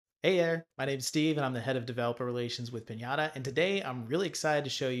Hey there, my name is Steve and I'm the head of developer relations with Pinata. And today I'm really excited to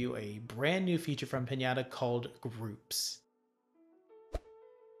show you a brand new feature from Pinata called Groups.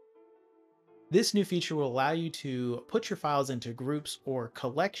 This new feature will allow you to put your files into groups or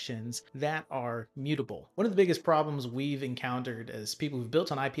collections that are mutable. One of the biggest problems we've encountered as people who've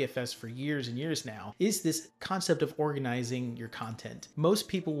built on IPFS for years and years now is this concept of organizing your content. Most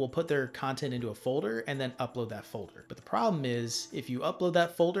people will put their content into a folder and then upload that folder. But the problem is if you upload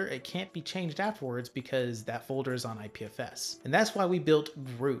that folder, it can't be changed afterwards because that folder is on IPFS. And that's why we built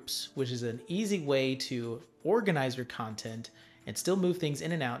Groups, which is an easy way to organize your content and still move things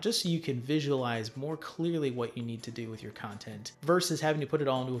in and out just so you can visualize more clearly what you need to do with your content versus having to put it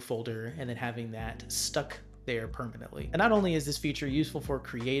all into a folder and then having that stuck there permanently. And not only is this feature useful for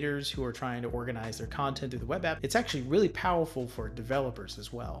creators who are trying to organize their content through the web app, it's actually really powerful for developers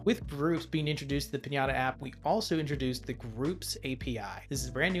as well. With Groups being introduced to the Pinata app, we also introduced the Groups API. This is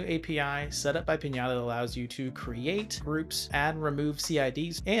a brand new API set up by Pinata that allows you to create groups, add and remove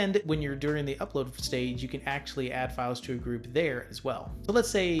CIDs, and when you're during the upload stage, you can actually add files to a group there as well. So let's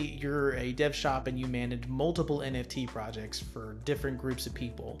say you're a dev shop and you manage multiple NFT projects for different groups of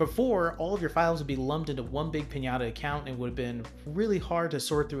people. Before, all of your files would be lumped into one big Pinata account and would have been really hard to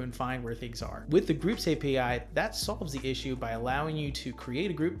sort through and find where things are. With the Groups API, that solves the issue by allowing you to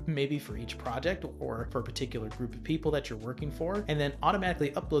create a group, maybe for each project or for a particular group of people that you're working for, and then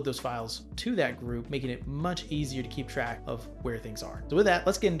automatically upload those files to that group, making it much easier to keep track of where things are. So with that,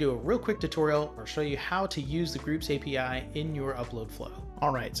 let's get into a real quick tutorial or show you how to use the Groups API in your upload flow.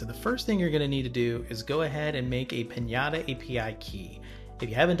 All right, so the first thing you're going to need to do is go ahead and make a Pinata API key. If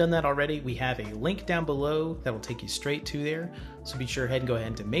you haven't done that already, we have a link down below that will take you straight to there. So be sure to go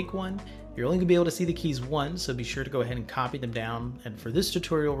ahead and make one. You're only gonna be able to see the keys once, so be sure to go ahead and copy them down. And for this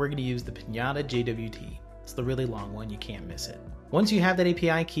tutorial, we're gonna use the Pinata JWT. It's the really long one, you can't miss it. Once you have that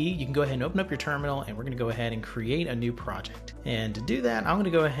API key, you can go ahead and open up your terminal and we're gonna go ahead and create a new project. And to do that, I'm gonna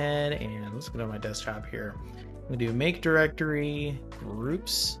go ahead and let's go to my desktop here. I'm gonna do make directory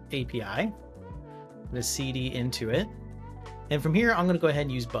groups API. I'm gonna CD into it. And from here, I'm going to go ahead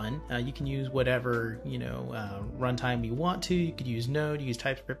and use Bun. You can use whatever, runtime you want to. You could use Node, use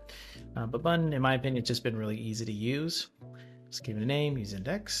TypeScript, but Bun, in my opinion, it's just been really easy to use. Just give it a name, use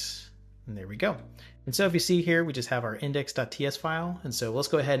index, and there we go. And so if you see here, we just have our index.ts file. And so let's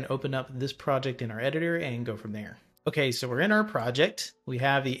go ahead and open up this project in our editor and go from there. Okay, so we're in our project. We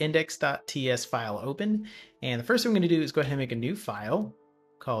have the index.ts file open. And the first thing we're going to do is go ahead and make a new file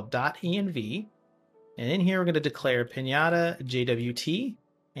called .env. And in here, we're going to declare Pinata JWT.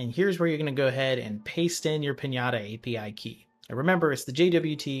 And here's where you're going to go ahead and paste in your Pinata API key. And remember, it's the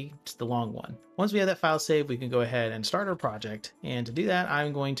JWT, it's the long one. Once we have that file saved, we can go ahead and start our project. And to do that,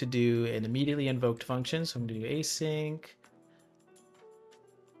 I'm going to do an immediately invoked function. So I'm going to do async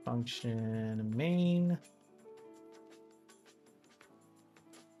function main.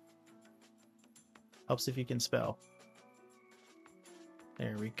 Helps if you can spell.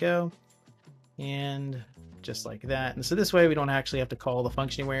 There we go. And just like that. And so this way we don't actually have to call the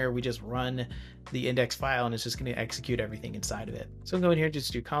function anywhere. We just run the index file and it's just going to execute everything inside of it. So I'm going here,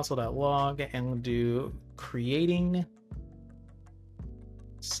 just do console.log and we'll do creating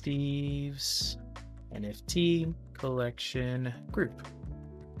Steve's NFT collection group.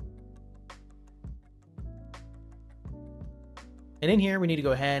 And in here, we need to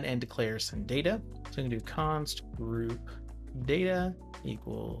go ahead and declare some data. So I'm going to do const group data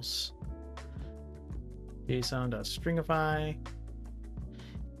equals JSON.stringify.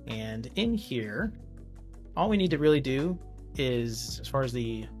 And in here, all we need to really do is, as far as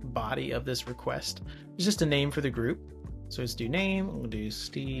the body of this request, is just a name for the group. So let's do name, we'll do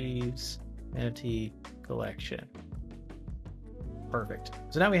Steve's NFT collection. Perfect.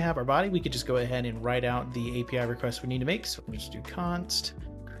 So now we have our body. We could just go ahead and write out the API request we need to make. So we'll just do const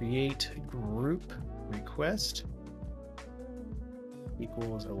create group request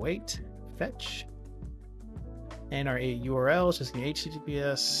equals await fetch. And our URL is just going to be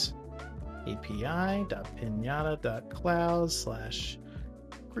https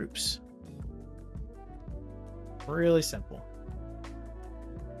api.pinata.cloud/groups. Really simple.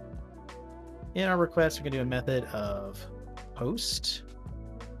 In our request, we're going to do a method of post.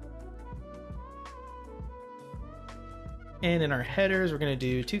 And in our headers, we're going to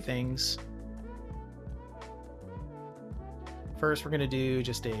do two things. First, we're going to do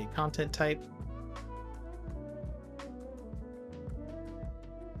just a content type.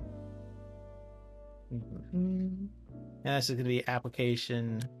 And this is going to be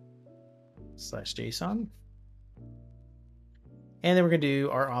application/JSON. And then we're going to do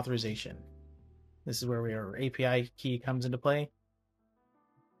our authorization. This is where our API key comes into play.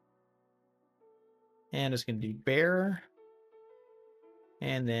 And it's going to do bear,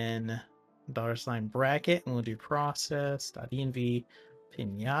 and then $ bracket, and we'll do process.env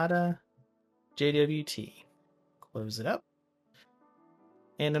pinata jwt. Close it up.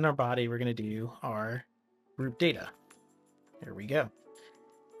 And in our body, we're going to do our group data. There we go.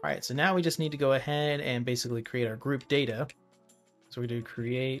 All right, so now we just need to go ahead and basically create our group data. So we do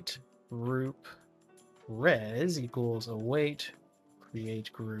create group res equals await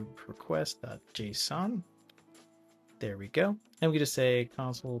create group request.json. There we go. And we can just say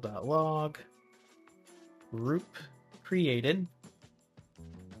console.log group created.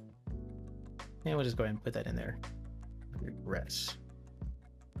 And we'll just go ahead and put that in there. Group res.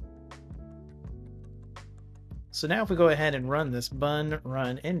 So now if we go ahead and run this bun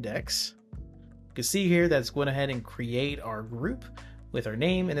run index, you can see here that's going ahead and create our group with our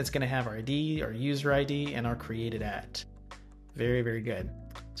name, and it's going to have our ID, our user ID, and our created at. Very, very good.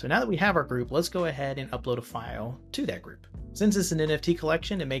 So now that we have our group, let's go ahead and upload a file to that group. Since it's an NFT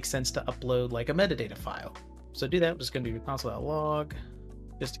collection, it makes sense to upload like a metadata file. So to do that, I'm just going to do console.log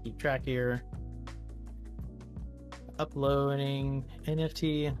just to keep track here. Uploading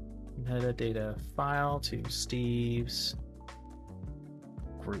NFT metadata file to Steve's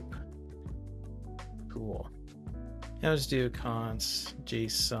group. Cool. Now let's do const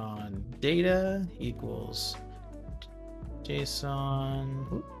JSON data equals JSON.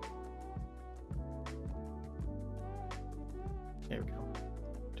 Whoop. There we go.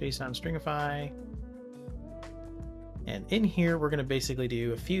 JSON stringify. And in here, we're going to basically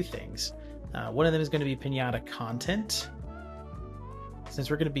do a few things. One of them is going to be Pinata content. Since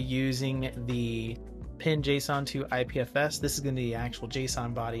we're going to be using the pin JSON to IPFS, this is going to be the actual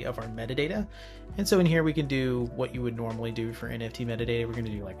JSON body of our metadata. And so in here, we can do what you would normally do for NFT metadata. We're going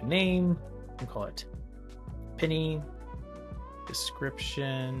to do like a name, we'll call it penny,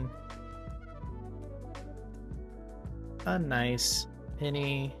 description, a nice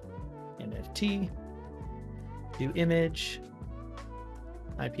penny NFT, do image,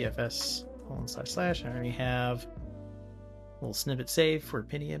 IPFS // I already have a little snippet save for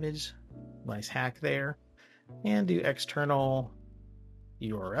penny image, nice hack there, and do external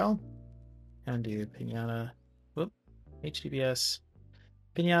URL and do pinata, HTTPS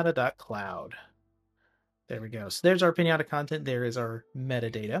pinata.cloud. There we go. So there's our Pinata content. There is our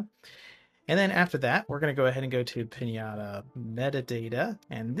metadata. And then after that, we're going to go ahead and go to Pinata metadata.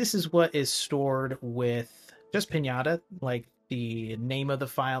 And this is what is stored with just Pinata, like the name of the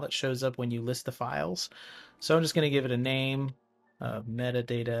file that shows up when you list the files. So I'm just going to give it a name of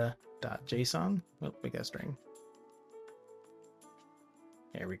metadata.json. Oh, we got a string.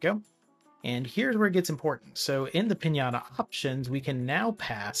 There we go. And here's where it gets important. So in the Pinata options, we can now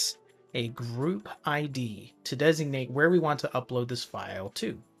pass a group ID to designate where we want to upload this file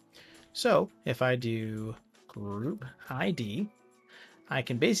to. So if I do group ID, I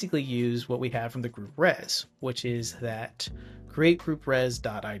can basically use what we have from the group res, which is that create group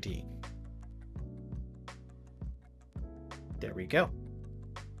res.id. There we go.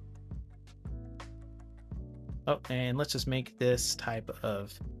 Oh, and let's just make this type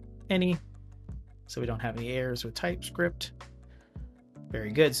of any, so we don't have any errors with TypeScript.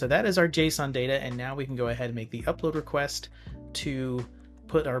 Very good. So that is our JSON data, and now we can go ahead and make the upload request to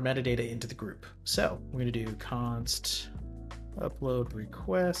put our metadata into the group. So we're going to do const upload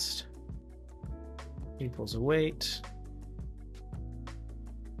request equals await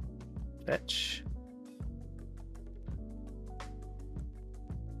fetch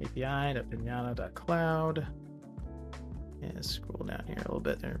API.pinata.cloud, and scroll down here a little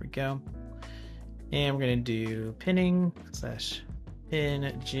bit. There we go. And we're going to do pinning /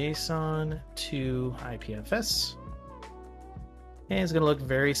 pin JSON to IPFS. And it's going to look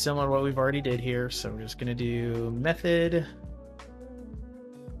very similar to what we've already did here. So we're just going to do method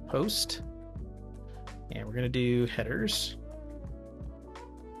post, and we're going to do headers.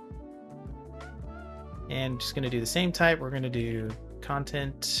 And just going to do the same type. We're going to do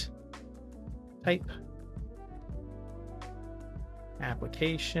content type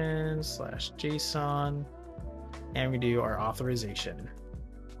application /JSON, and we do our authorization.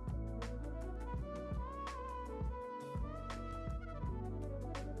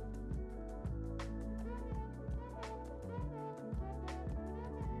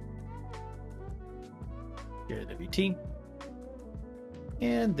 Here WT,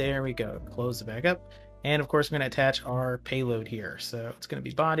 and there we go. Close it back up, and of course we're going to attach our payload here. So it's going to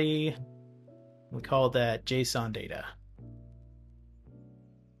be body. We call that JSON data.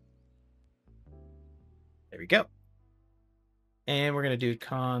 There we go. And we're going to do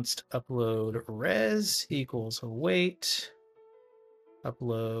const upload res equals await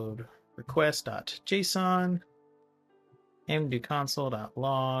upload request.json, and we do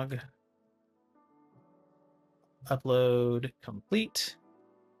console.log upload complete.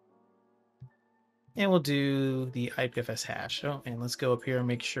 And we'll do the IPFS hash. Oh, and let's go up here and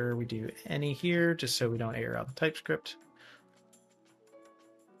make sure we do any here, just so we don't error out the TypeScript.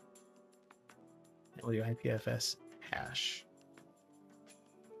 And we'll do IPFS hash.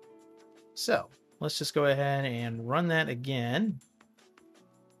 So let's just go ahead and run that again.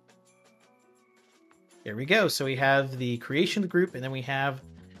 There we go. So we have the creation of the group, and then we have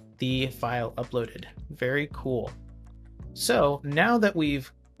the file uploaded. Very cool. So now that we've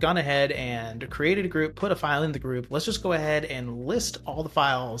gone ahead and created a group, put a file in the group, let's just go ahead and list all the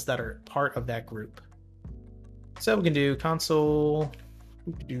files that are part of that group. So we can do console.log,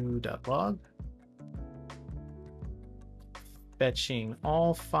 fetching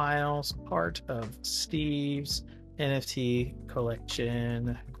all files part of Steve's NFT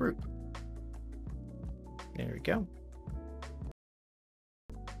collection group. There we go.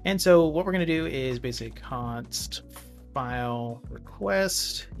 And so what we're going to do is basically const file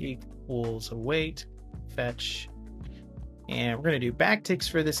request equals await fetch, and we're going to do backticks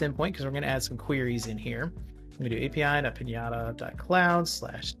for this endpoint because we're going to add some queries in here. I'm going to do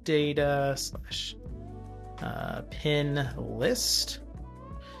api.pinata.cloud/data/pin list,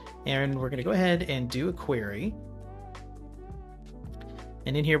 and we're going to go ahead and do a query,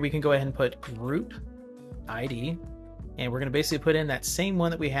 and in here we can go ahead and put group ID, and we're going to basically put in that same one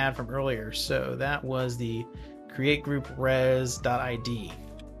that we had from earlier. So that was the create group res.id.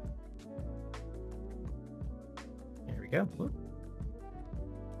 There we go.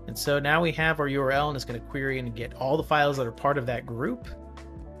 And so now we have our URL, and it's going to query and get all the files that are part of that group.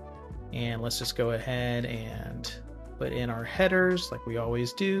 And let's just go ahead and put in our headers like we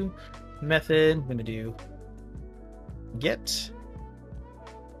always do. Method, I'm going to do get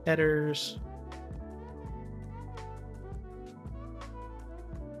headers.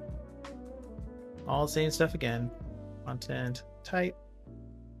 All the same stuff again. Content type,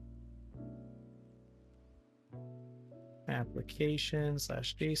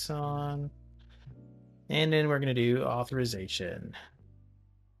 application/JSON, and then we're going to do authorization.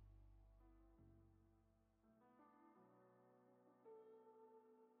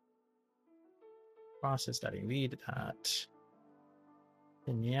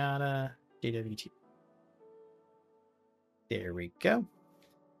 Process.env.pinata JWT. There we go.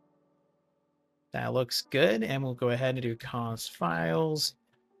 That looks good, and we'll go ahead and do const files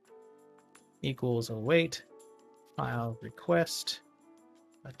equals await file request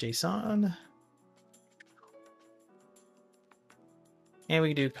JSON, and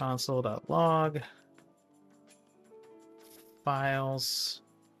we can do console.log files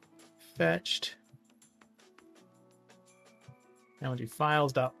fetched, and we'll do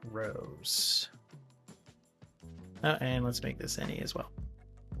files.rows. And let's make this any as well.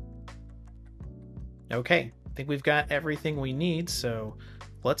 Okay, I think we've got everything we need, so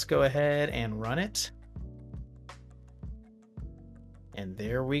let's go ahead and run it. And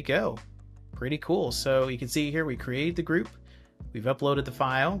there we go. Pretty cool. So you can see here we created the group, we've uploaded the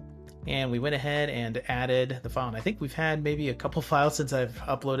file, and we went ahead and added the file. And I think we've had maybe a couple files since I've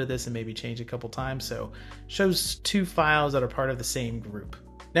uploaded this and maybe changed a couple times. So shows 2 files that are part of the same group.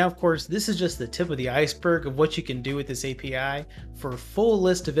 Now, of course, this is just the tip of the iceberg of what you can do with this API. For a full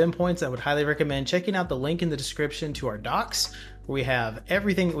list of endpoints, I would highly recommend checking out the link in the description to our docs, where we have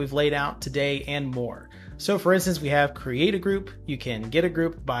everything that we've laid out today and more. So for instance, we have create a group. You can get a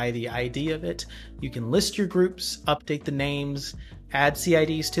group by the ID of it. You can list your groups, update the names, add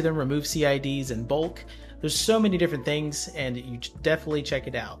CIDs to them, remove CIDs in bulk. There's so many different things, and you definitely check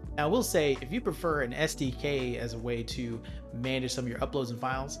it out. Now, I will say, if you prefer an SDK as a way to manage some of your uploads and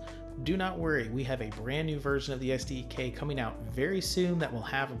files, do not worry. We have a brand new version of the SDK coming out very soon that will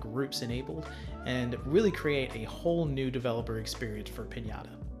have groups enabled and really create a whole new developer experience for Pinata.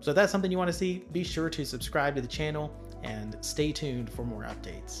 So if that's something you want to see, be sure to subscribe to the channel and stay tuned for more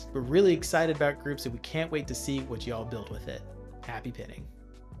updates. We're really excited about groups, and we can't wait to see what y'all build with it. Happy pinning.